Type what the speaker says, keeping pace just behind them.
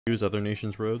use other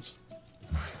nations' roads?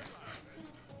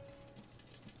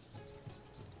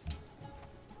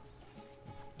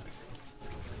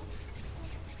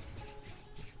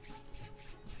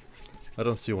 I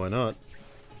don't see why not.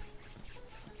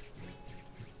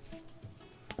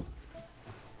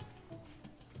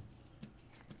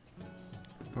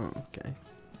 Oh, okay.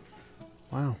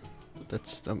 Wow.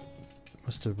 That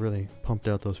must have really pumped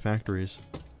out those factories.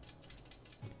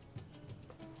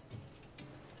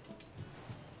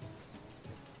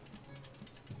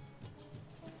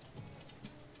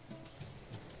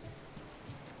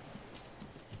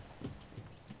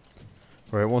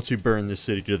 Alright, once we burn this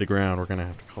city to the ground, we're gonna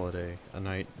have to call it a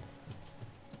night.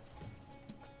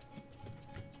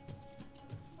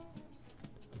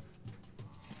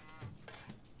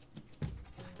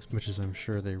 As much as I'm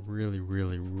sure they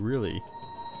really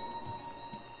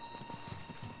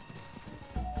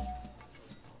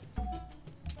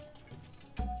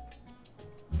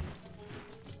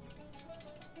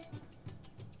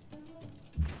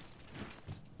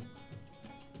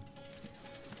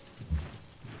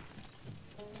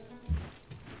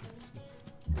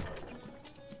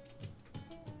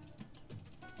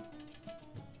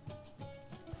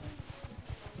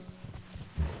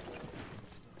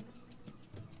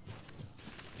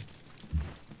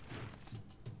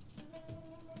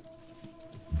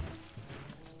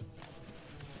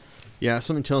Yeah,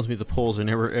 something tells me the Poles are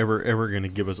never, ever going to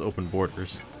give us open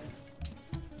borders.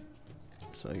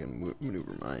 So I can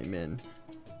maneuver my men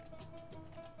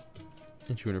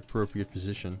into an appropriate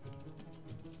position.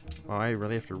 Oh, I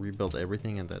really have to rebuild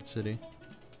everything in that city.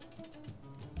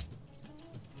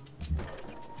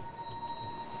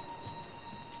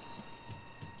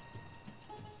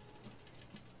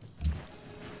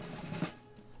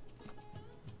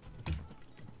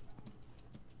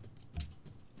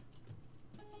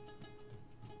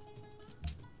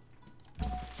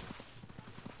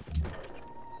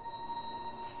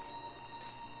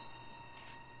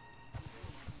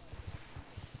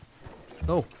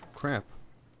 Oh, crap.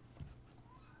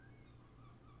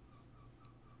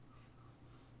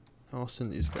 I'll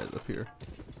send these guys up here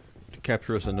to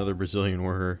capture us another Brazilian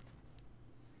worker.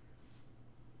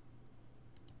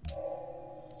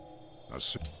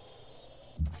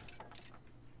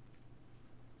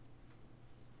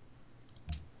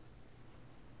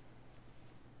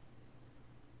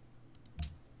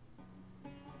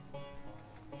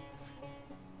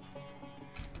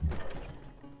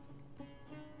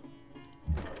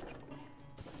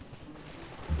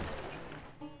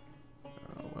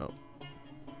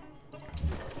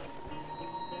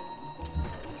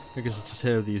 I guess I'll just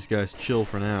have these guys chill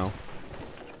for now.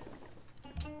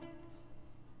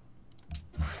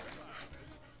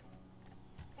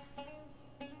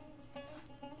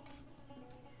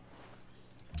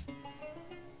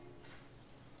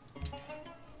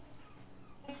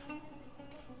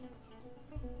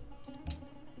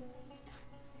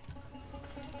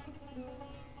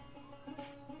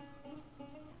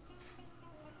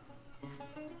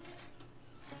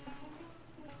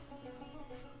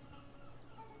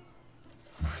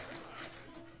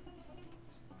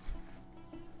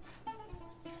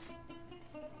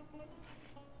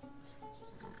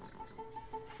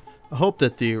 I hope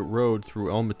that the road through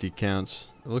Almaty counts.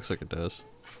 It looks like it does.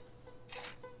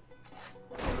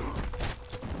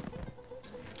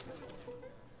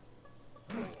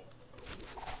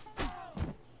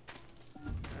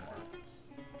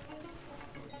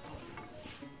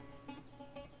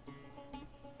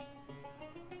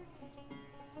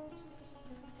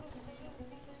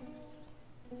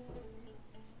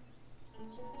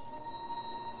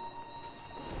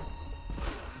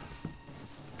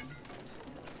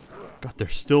 God, they're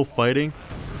still fighting?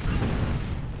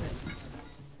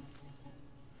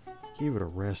 Give it a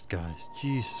rest, guys.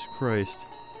 Jesus Christ.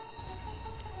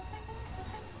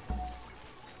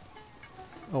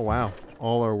 Oh, wow.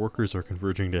 All our workers are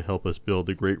converging to help us build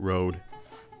the Great Road.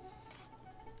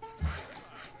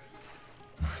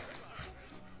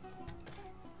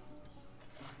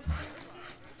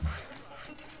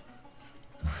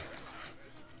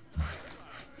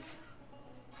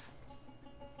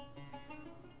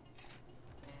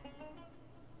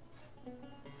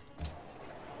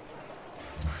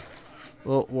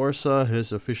 Well, Warsaw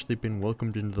has officially been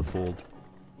welcomed into the fold.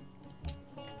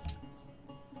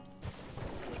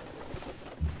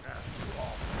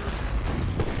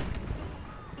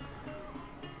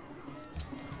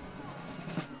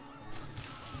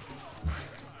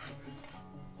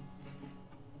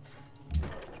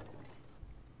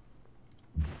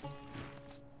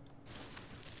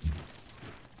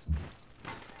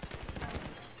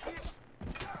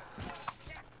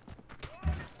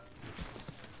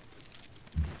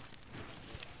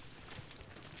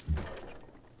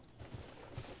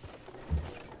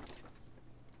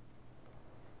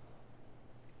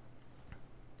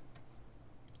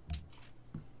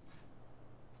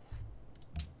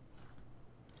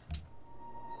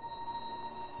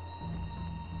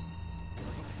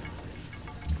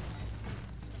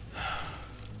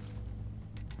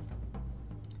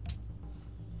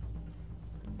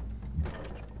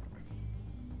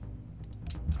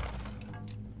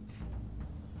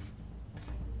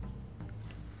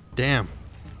 Damn.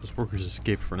 Those workers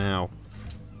escaped for now.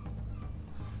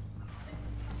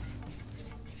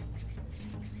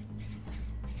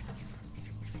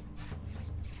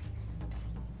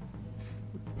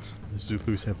 The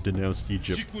Zulus have denounced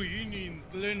Egypt.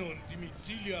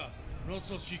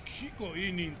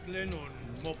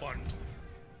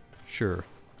 Sure.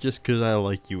 Just 'cause I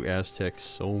like you Aztecs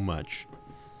so much.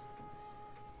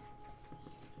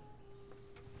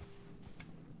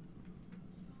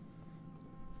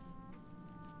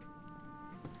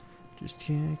 Just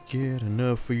can't get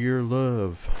enough of your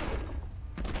love.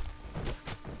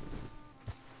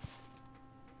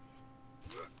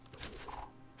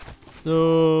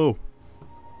 No!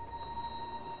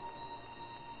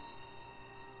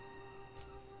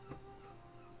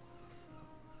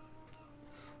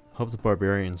 I hope the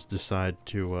barbarians decide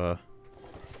to,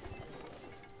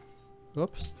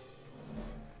 Oops.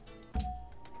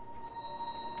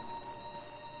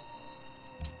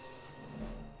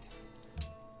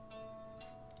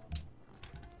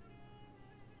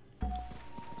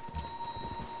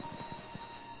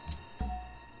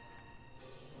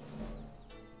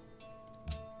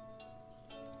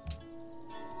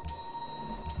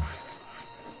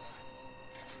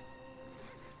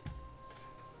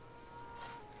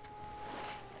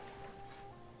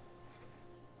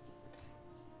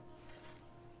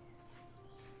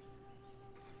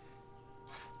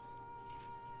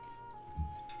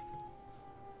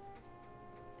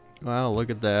 Wow, look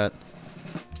at that.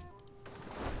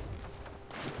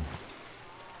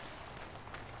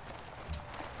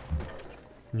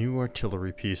 New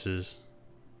artillery pieces.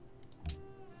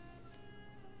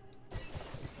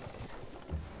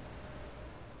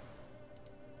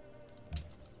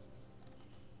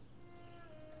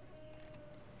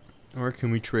 Or can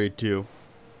we trade too?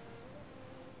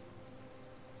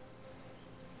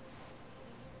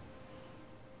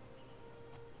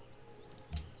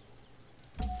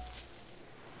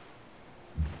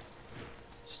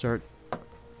 Start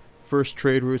first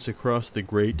trade routes across the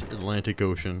Great Atlantic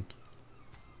Ocean.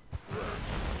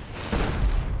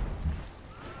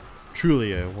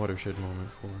 Truly a watershed moment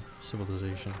for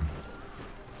civilization.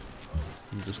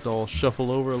 We just all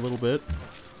shuffle over a little bit,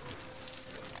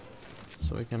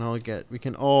 so we can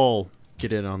all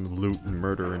get in on the loot and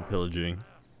murder and pillaging.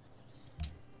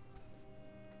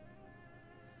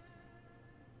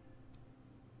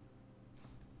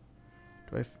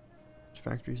 Do I have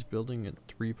factories building at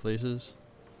 3 places?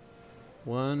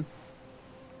 1.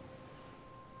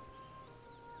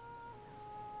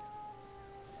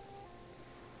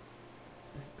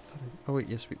 Oh wait,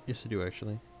 yes, yes I do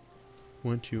actually.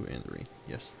 1, 2, and 3.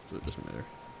 Yes, so it doesn't matter.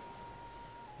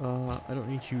 I don't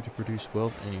need you to produce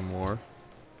wealth anymore.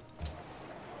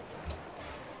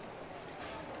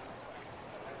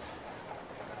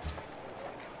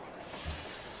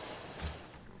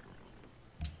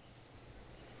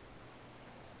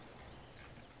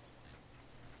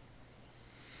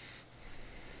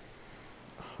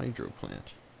 Hydro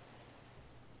plant.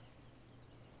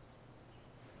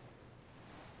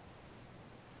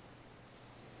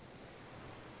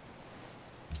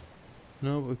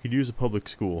 No, we could use a public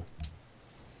school.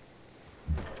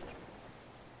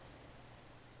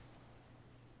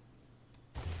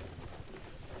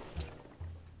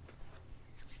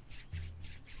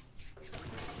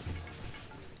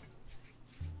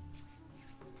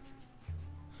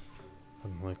 I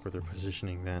don't like where they're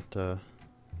positioning that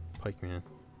pikeman.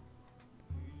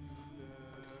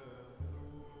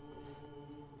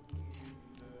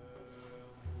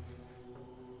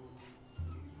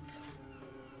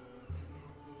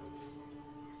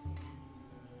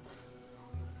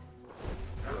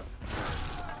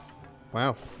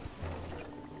 Wow.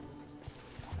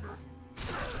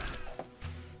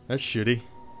 That's shitty.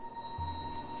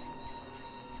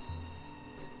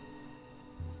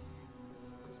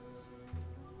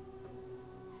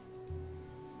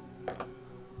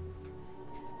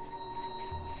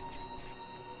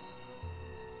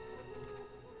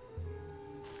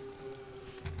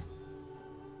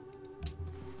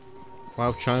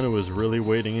 Wow, China was really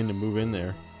waiting in to move in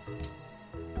there.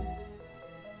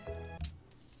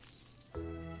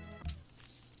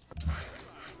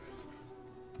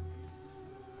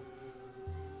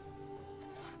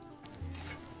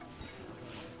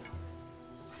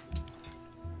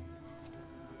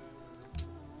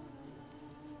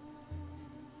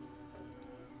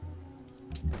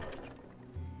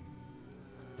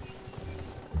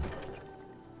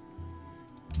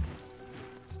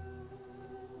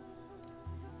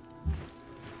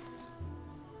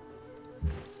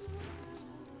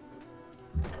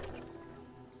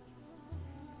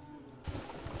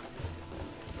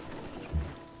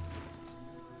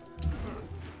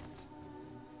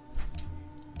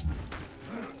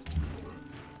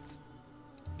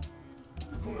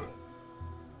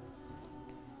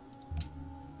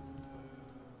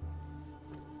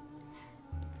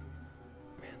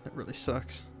 That really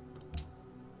sucks.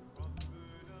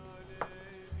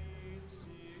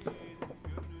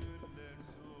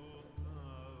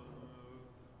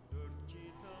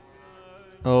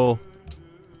 Oh.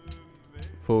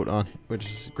 Vote on which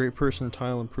is a great person.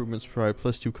 Tile improvements provide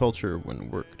 +2 culture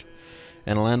when worked.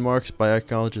 And landmarks by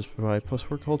archaeologists provide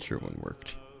 +4 culture when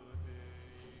worked.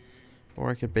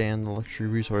 Or I could ban the luxury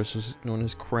resources known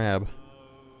as crab.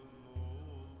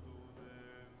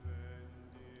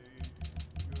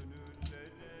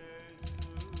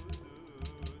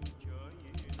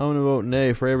 I'm gonna vote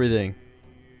nay for everything.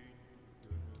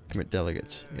 Commit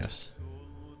delegates, yes.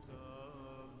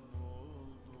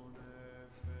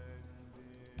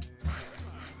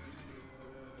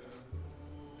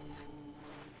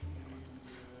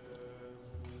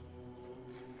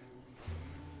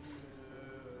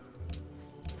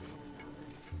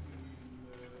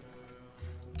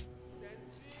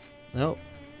 Well,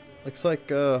 looks like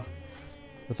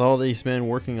with all these men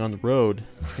working on the road,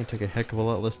 it's gonna take a heck of a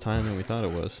lot less time than we thought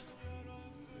it was.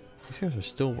 These guys are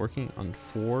still working on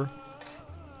 4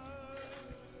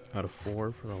 out of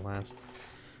 4 for the last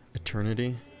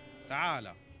eternity.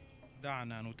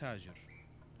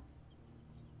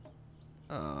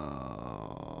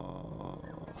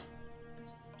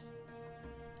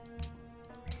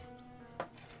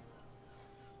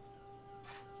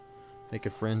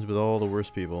 Making friends with all the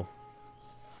worst people.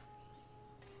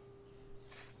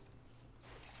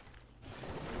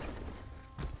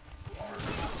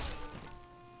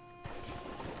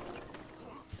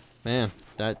 Man,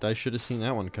 I should have seen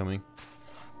that one coming.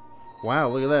 Wow,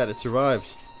 look at that, it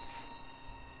survives.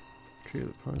 Tree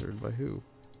that plundered by who?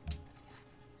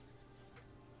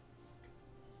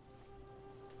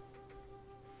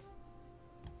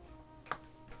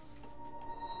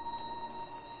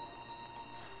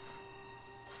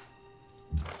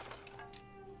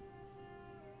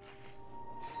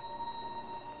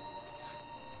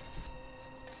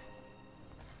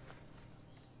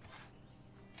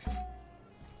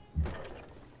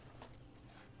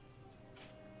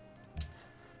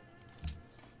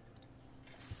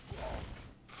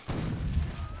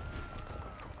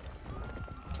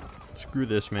 Screw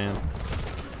this, man.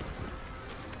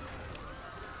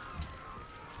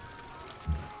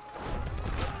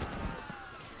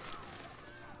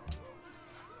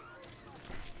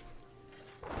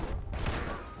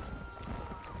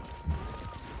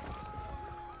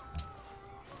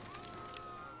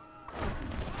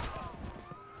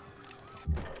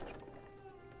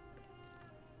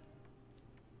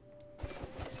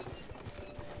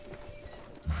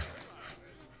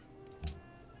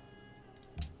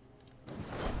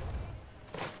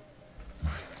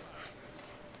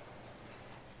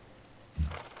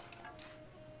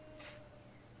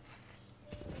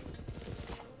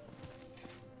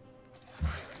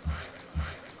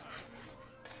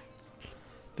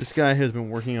 This guy has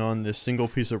been working on this single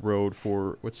piece of road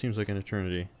for what seems like an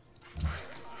eternity.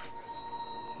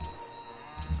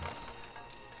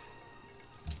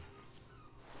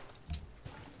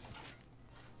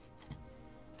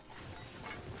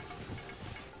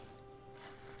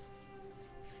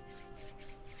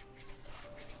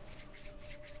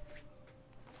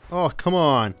 Oh, come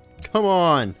on. Come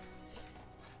on.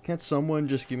 Can't someone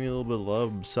just give me a little bit of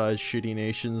love besides shitty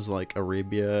nations like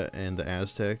Arabia and the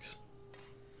Aztecs?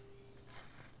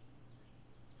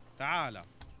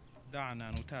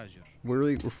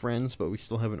 We're friends, but we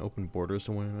still haven't opened borders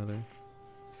to one another.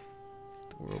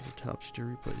 The world's a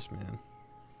top-security place, man.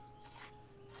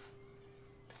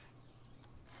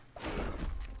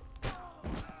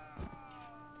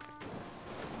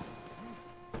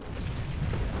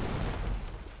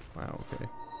 Wow, okay.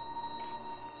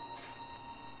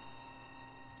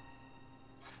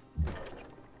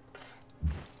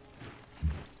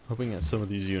 Hoping that some of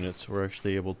these units were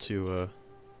actually able to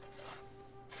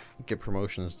get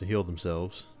promotions to heal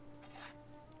themselves.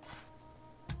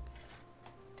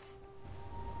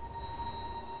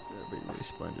 That'd be really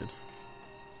splendid.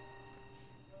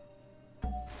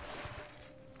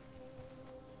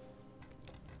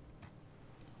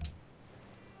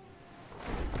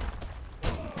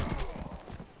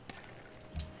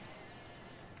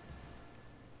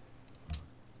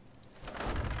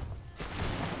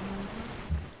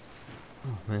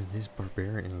 Oh man, these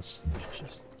barbarians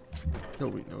just... No,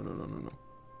 wait, no.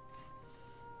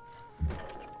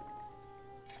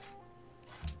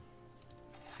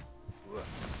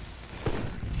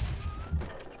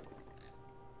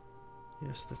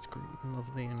 Yes, that's great and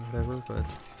lovely and whatever, but...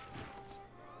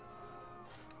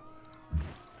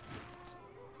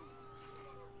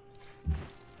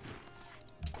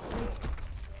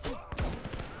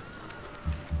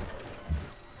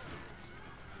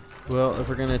 Well, if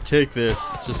we're gonna take this,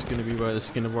 it's just gonna be by the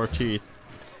skin of our teeth.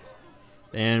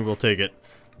 And we'll take it.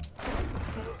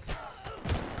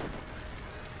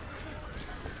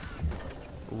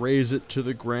 Raise it to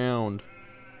the ground.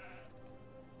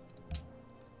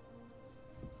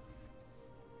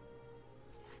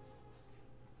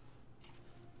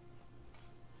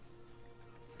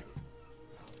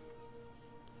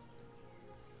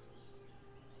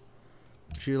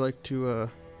 Would you like to,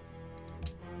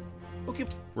 Okay.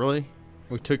 Really?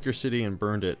 We took your city and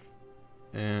burned it.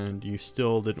 And you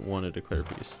still didn't want to declare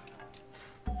peace.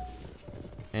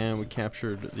 And we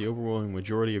captured the overwhelming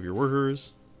majority of your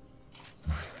workers.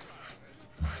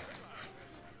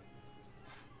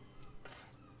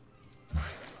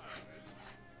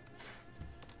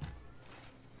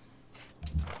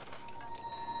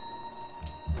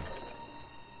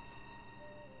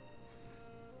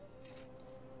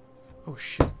 Oh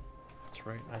shit. That's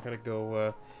right. I gotta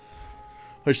go,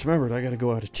 I just remembered I gotta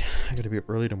go out of town. I gotta be up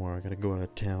early tomorrow. I gotta go out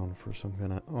of town for some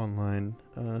kind of online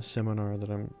seminar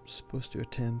that I'm supposed to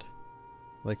attend.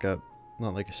 Like a,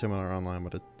 not like a seminar online,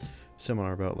 but a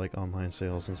seminar about like online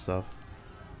sales and stuff.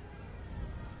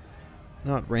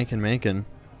 Not Rankin Mankin.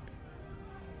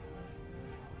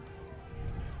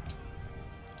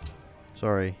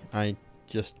 Sorry, I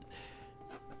just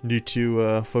need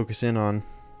to focus in on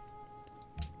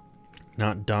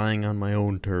not dying on my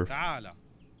own turf.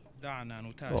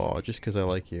 Oh, just because I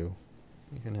like you.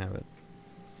 You can have it.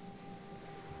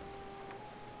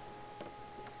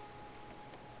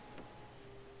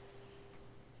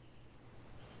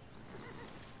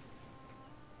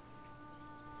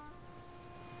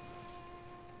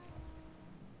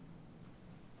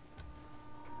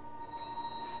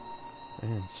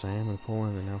 Man, Sam and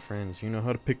Poland are now friends. You know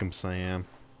how to pick 'em, Sam.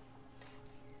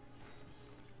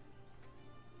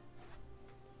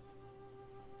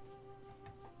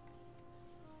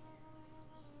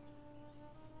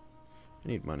 I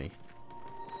need money.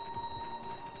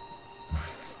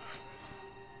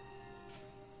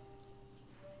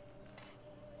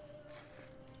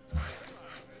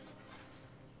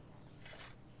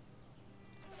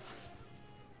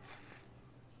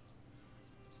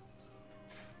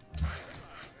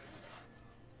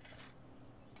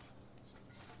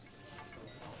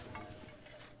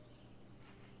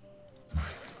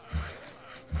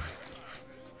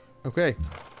 Okay.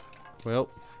 Well.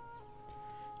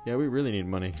 Yeah, we really need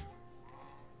money.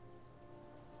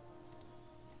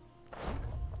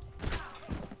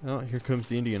 Oh, here comes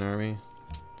the Indian army.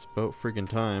 It's about friggin'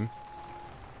 time.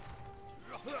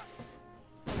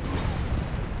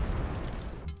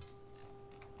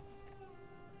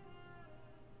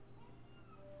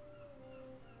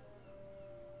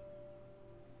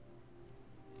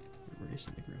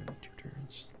 Erasing the ground in 2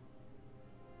 turns.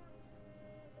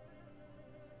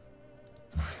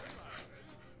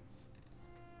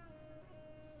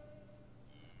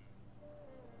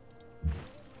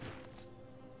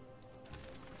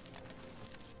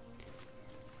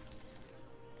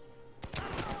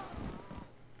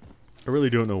 I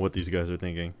really don't know what these guys are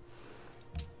thinking.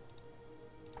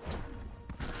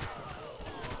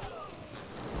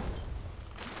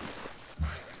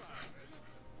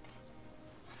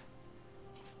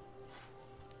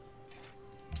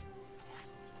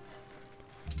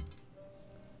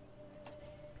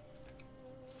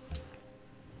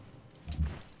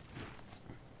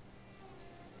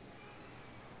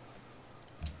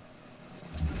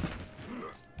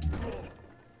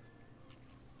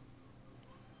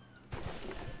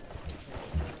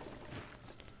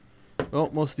 Well,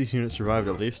 most of these units survived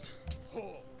at least.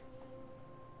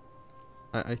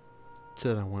 I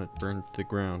said I want it burned to the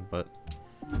ground, but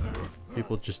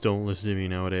people just don't listen to me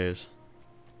nowadays.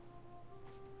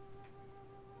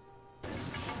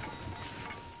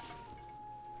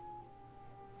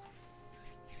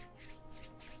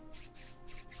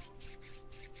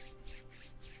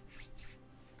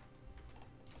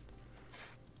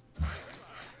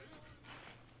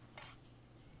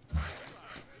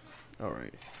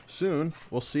 Alright. Soon,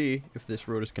 we'll see if this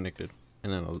road is connected.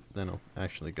 And then I'll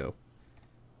actually go.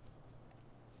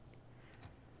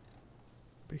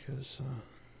 Because,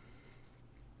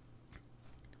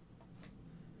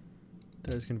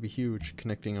 that is going to be huge,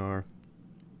 connecting our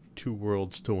 2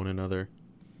 worlds to one another.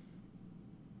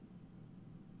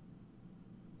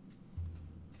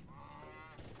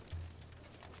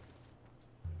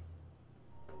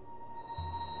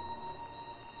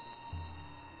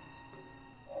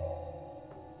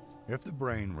 If the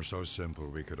brain were so simple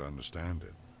we could understand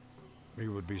it, we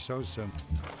would be so simple.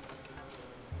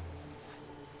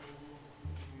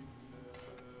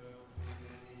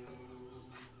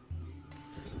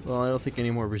 Well, I don't think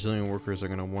any more Brazilian workers are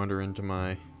going to wander into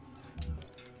my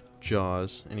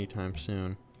jaws anytime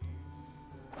soon.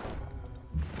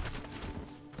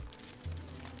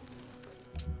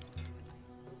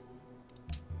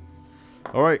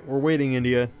 Alright, we're waiting,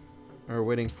 India. We're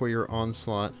waiting for your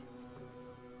onslaught.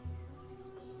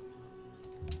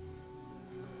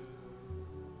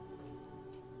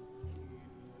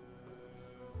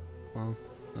 Well,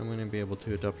 I'm going to be able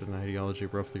to adopt an ideology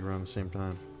roughly around the same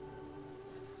time.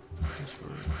 Once we're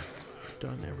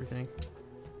done everything.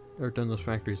 Or done those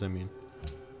factories, I mean.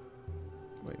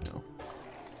 Wait, no.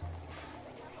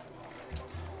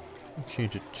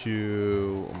 Change it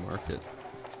to a market.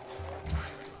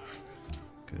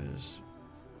 Because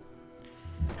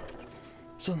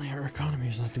suddenly our economy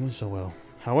is not doing so well.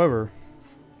 However,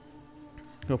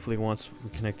 hopefully once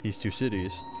we connect these two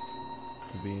cities,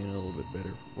 we'll be in a little bit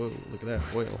better. Whoa, look at that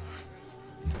whale.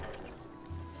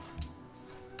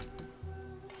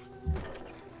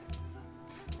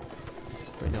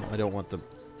 Right now, I don't want the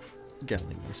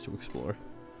Gatlings to explore.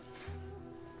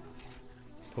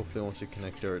 Hopefully once we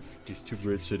connect these two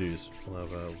great cities, we'll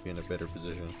be in a better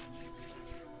position.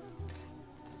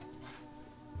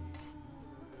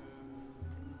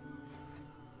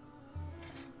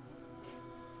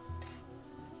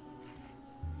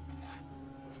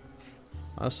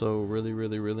 I also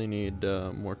really need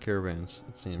more caravans,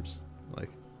 it seems like.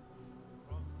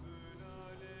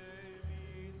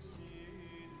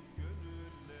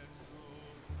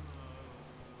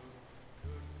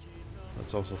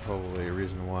 That's also probably a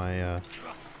reason why oh,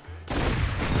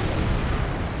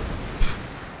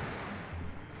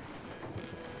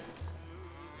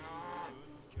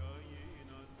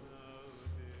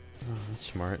 that's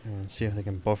smart. And see if they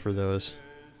can buffer those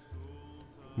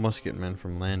musketmen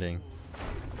from landing.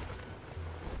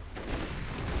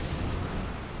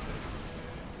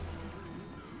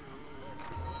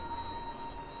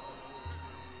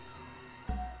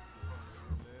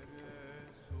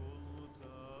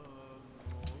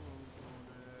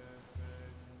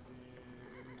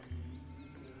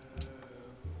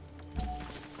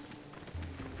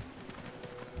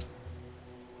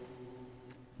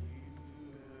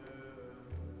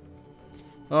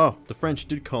 Oh, the French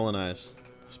did colonize.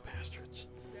 Those bastards.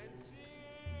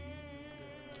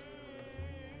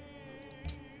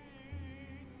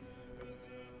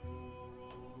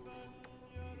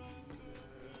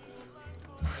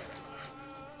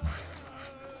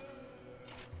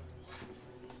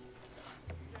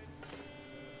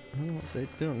 Oh, they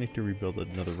don't need to rebuild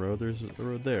another road. There's a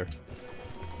road there.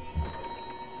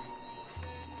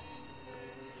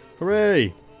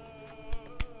 Hooray!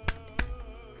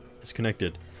 It's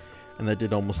connected. And that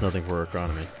did almost nothing for our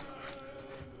economy.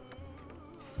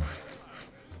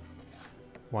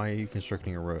 Why are you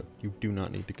constructing a road? You do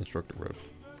not need to construct a road.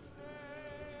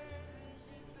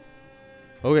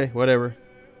 Okay, whatever.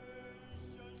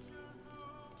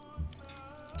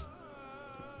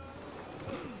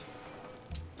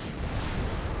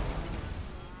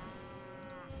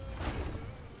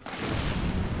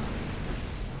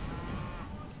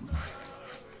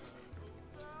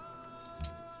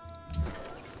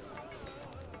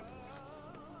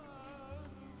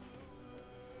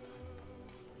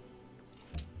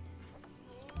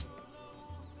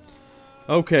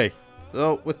 Okay,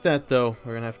 so with that though,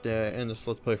 we're gonna have to end this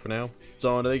Let's Play for now. So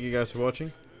I want to thank you guys for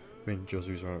watching. I've been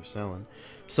Joseph's Run of Stalin.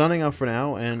 Signing off for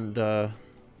now, and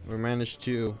we managed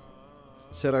to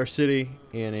set our city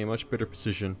in a much better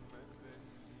position.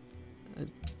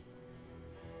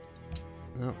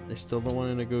 No, they still don't want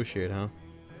to negotiate, huh?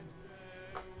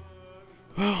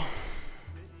 Well,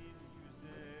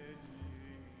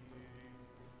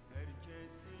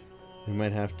 we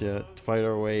might have to fight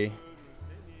our way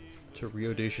to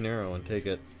Rio de Janeiro and take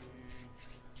it.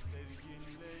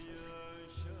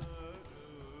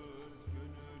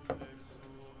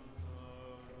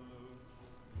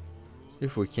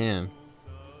 If we can.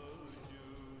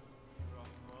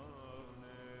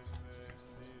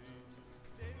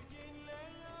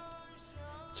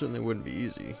 Certainly wouldn't be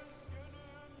easy.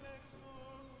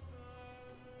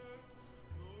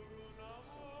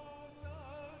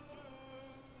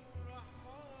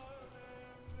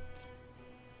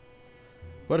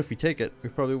 But if we take it, we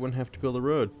probably wouldn't have to build a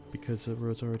road, because the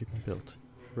road's already been built.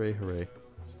 Hooray, hooray.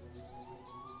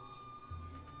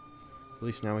 At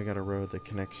least now we got a road that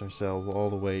connects ourselves all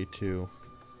the way to...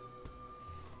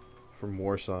 from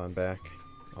Warsaw and back.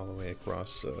 All the way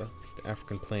across the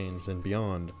African plains and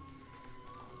beyond.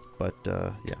 But,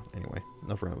 yeah, anyway.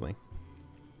 Enough rambling.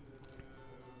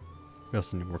 We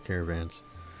also need more caravans.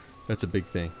 That's a big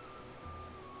thing.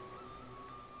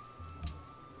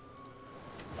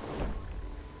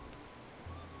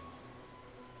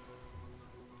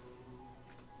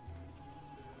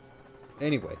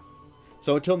 Anyway,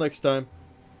 so until next time,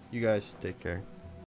 you guys take care.